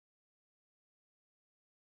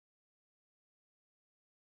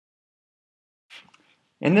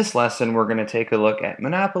In this lesson, we're going to take a look at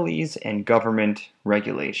monopolies and government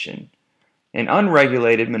regulation. An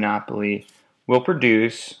unregulated monopoly will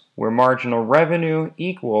produce where marginal revenue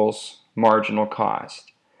equals marginal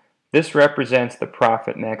cost. This represents the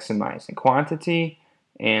profit maximizing quantity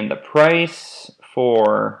and the price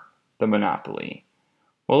for the monopoly.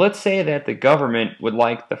 Well, let's say that the government would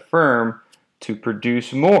like the firm to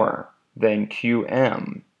produce more than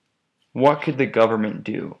QM. What could the government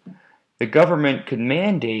do? The government could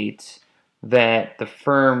mandate that the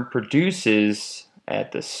firm produces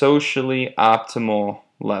at the socially optimal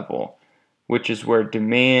level, which is where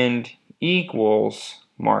demand equals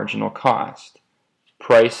marginal cost.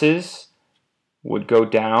 Prices would go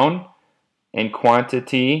down and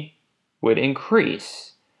quantity would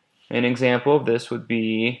increase. An example of this would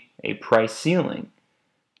be a price ceiling.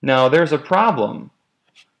 Now, there's a problem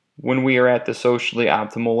when we are at the socially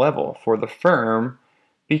optimal level for the firm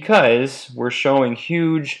because we're showing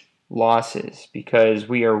huge losses because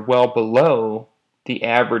we are well below the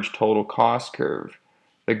average total cost curve.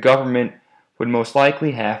 The government would most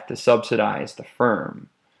likely have to subsidize the firm.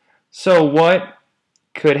 So what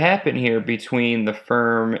could happen here between the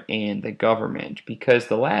firm and the government? Because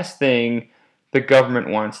the last thing the government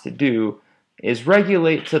wants to do is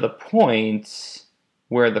regulate to the point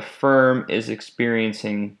where the firm is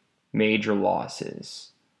experiencing major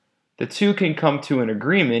losses. The two can come to an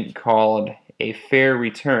agreement called a fair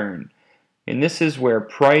return, and this is where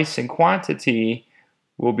price and quantity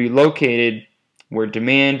will be located where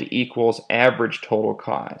demand equals average total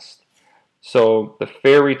cost. So the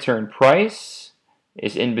fair return price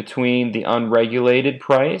is in between the unregulated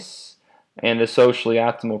price and the socially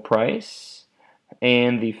optimal price,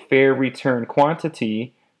 and the fair return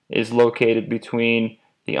quantity is located between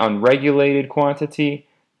the unregulated quantity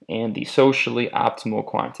and the socially optimal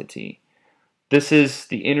quantity. This is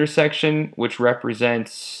the intersection which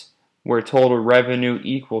represents where total revenue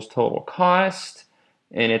equals total cost,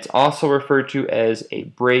 and it's also referred to as a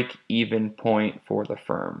break-even point for the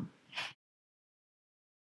firm.